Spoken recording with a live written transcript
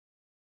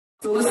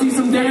So let's do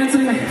some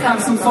dancing,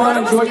 have some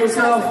fun, enjoy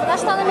yourself.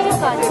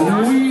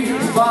 We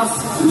вас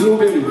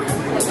любим.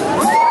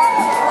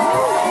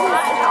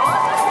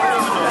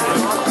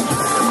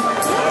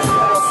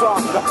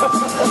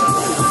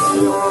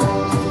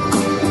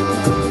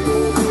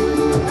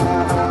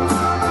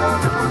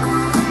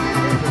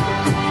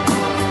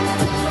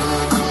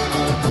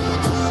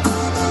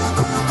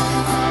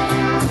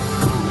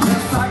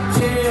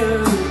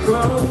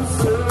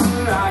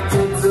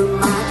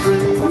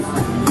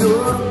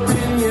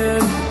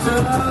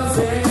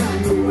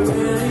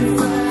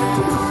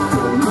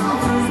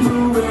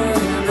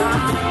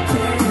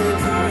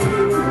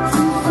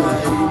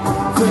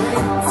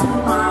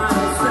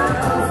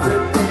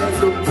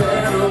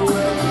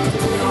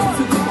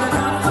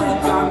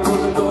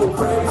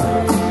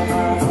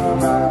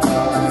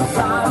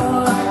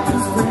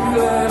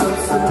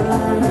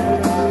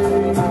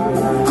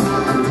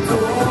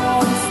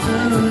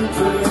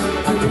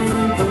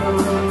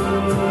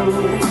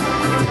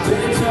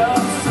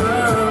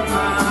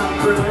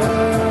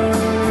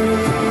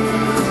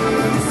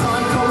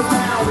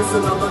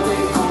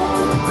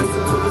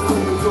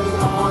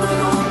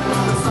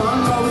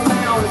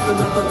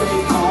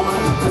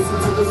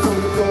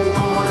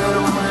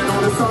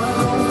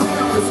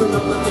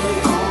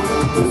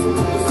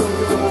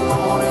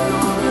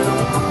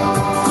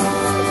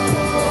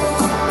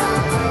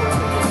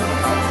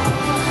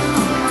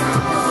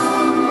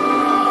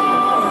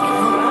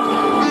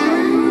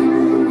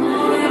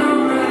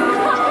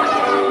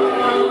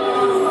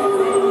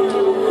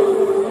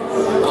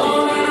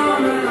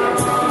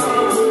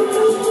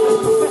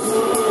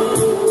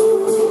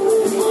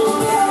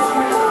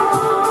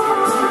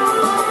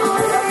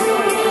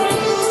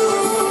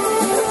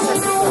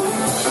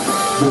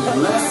 The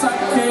less I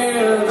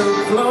care, the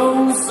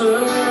closer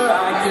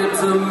I get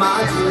to my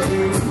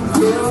dream.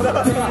 Your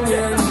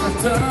opinion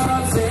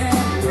doesn't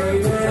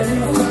mean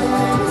anything.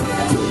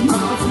 The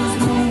mountains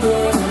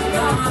moving and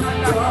I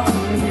don't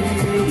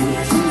need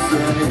what you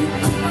say.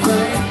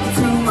 Think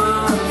to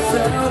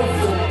myself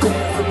that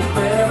there's a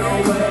better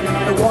way.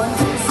 And one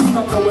day soon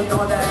I'm going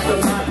on that the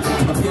map.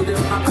 I'm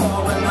getting my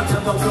call and I'm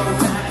never going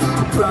back.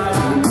 I'm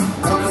driving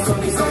on a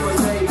sunny summer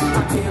day.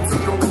 I can't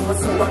take no more,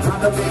 so I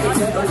gotta make a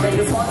getaway.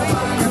 It's all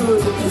about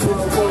good in this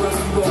world full of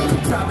evil.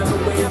 Driving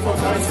away from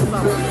nice and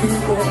good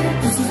people.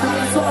 This is not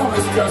a song,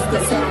 it's just a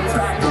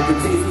soundtrack of the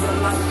days of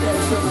life that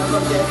you'll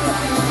never get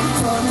back.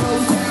 Sun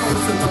goes down,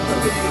 it's another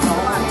day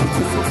on.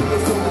 Listen to the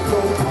song that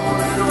goes on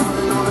and on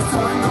and on. The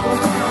sun goes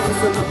down,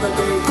 it's another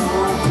day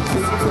on.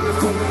 Listen to the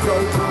song that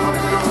goes on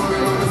and on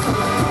and on. The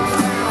sun goes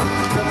down,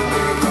 another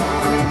day on.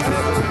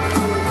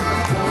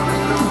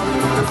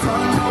 The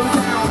sun goes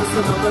down, it's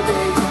another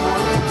day on.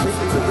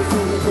 Listen to the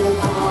song that goes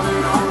on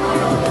and on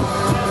and on.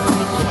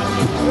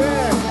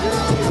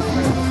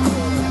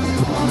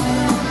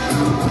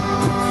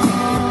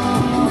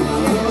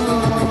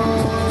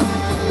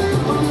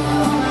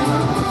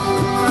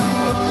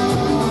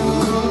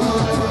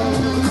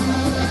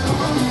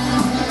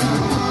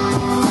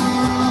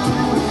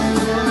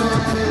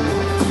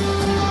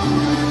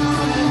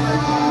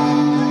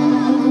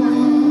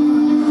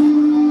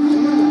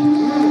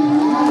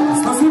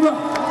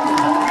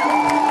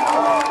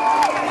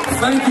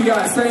 Thank you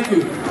guys, thank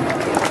you.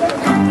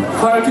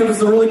 Kharkiv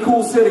is a really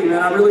cool city,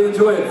 man. I really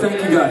enjoy it.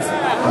 Thank you guys.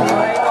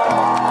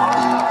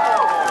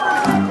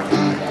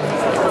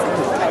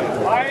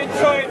 I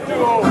enjoy it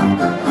too.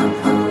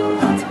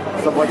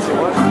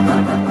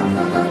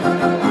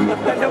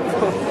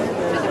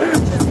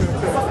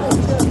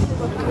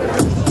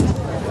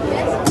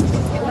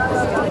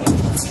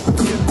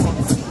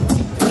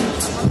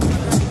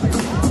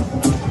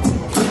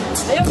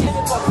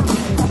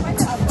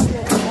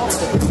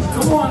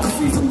 Come on, let's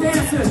see some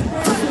dancing.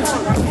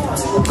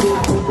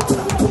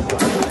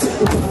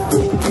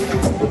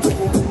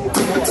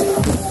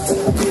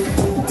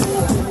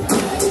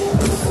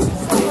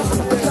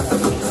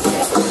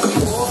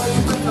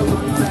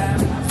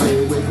 Stay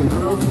away from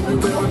girls who be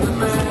wearing the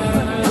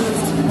man.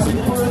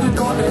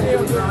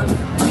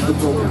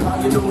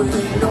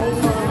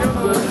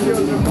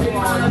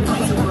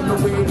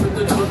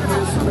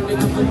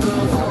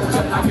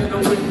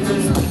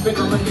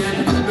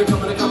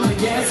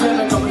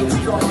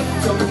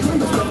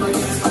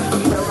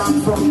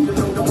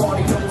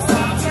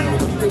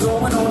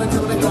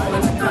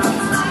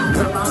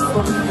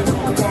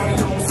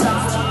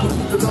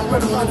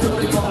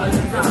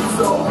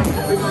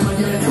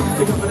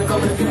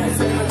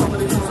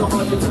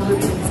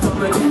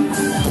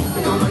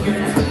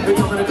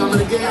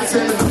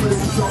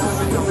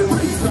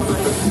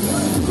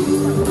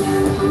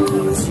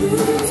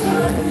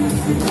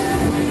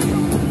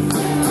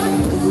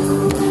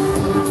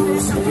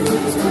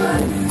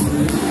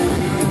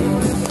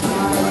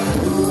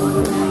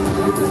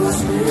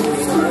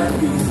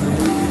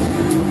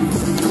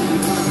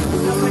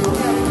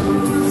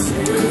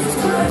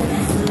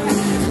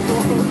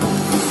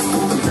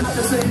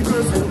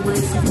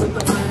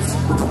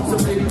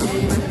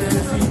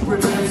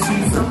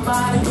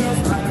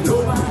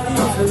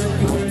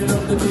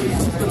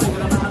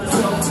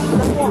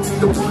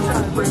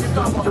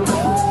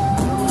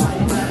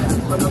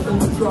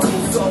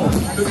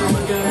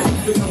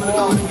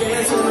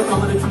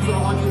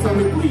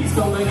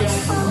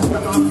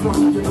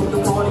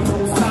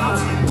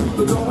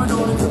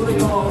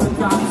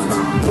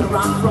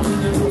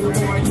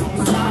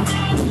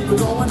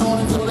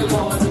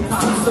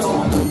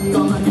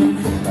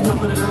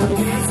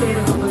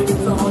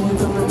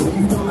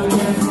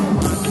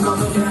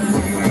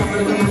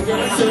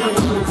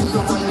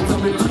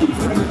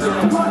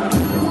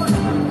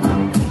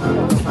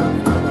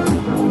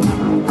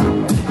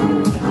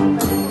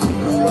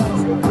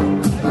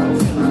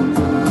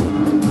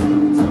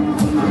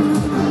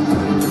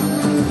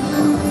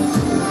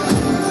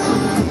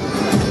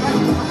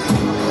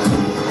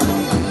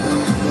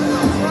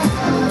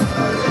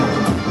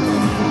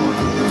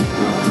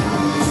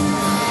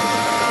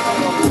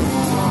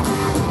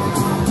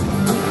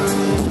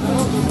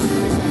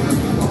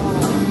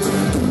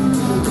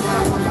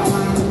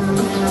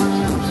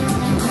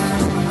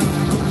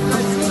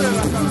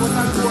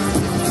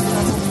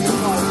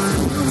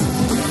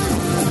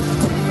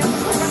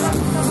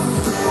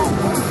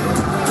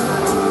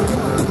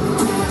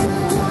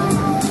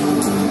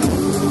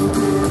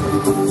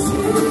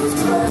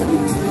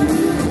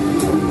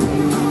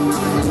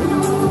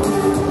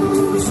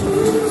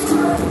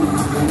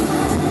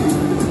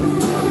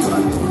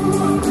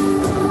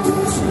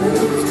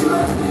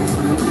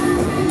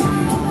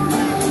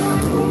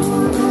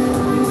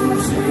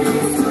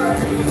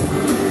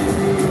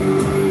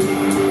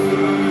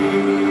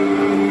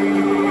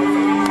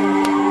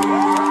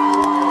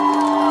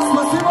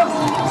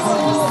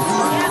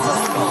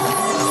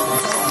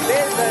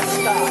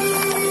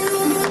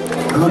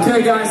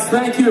 Okay, guys,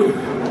 thank you.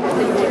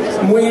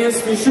 Мы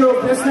есть еще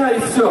песня и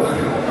все.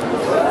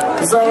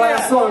 It's our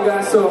last song,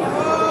 guys, so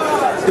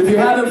if you're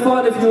having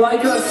fun, if you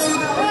like us,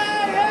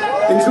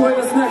 enjoy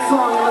this next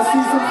song and let's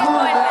see some fun,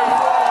 man.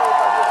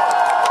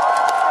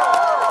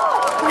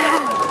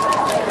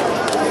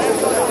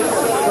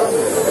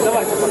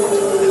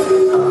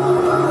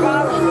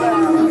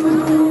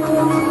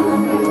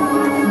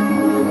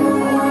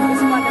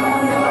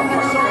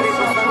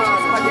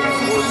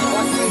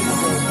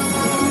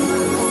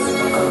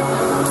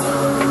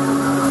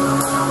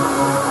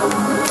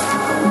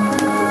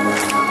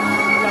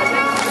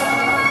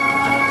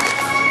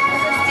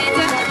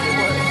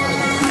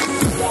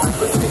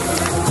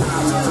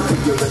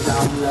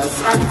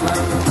 Let's act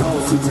like the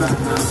calls we try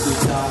not to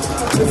stop.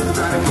 This is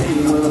not a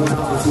game,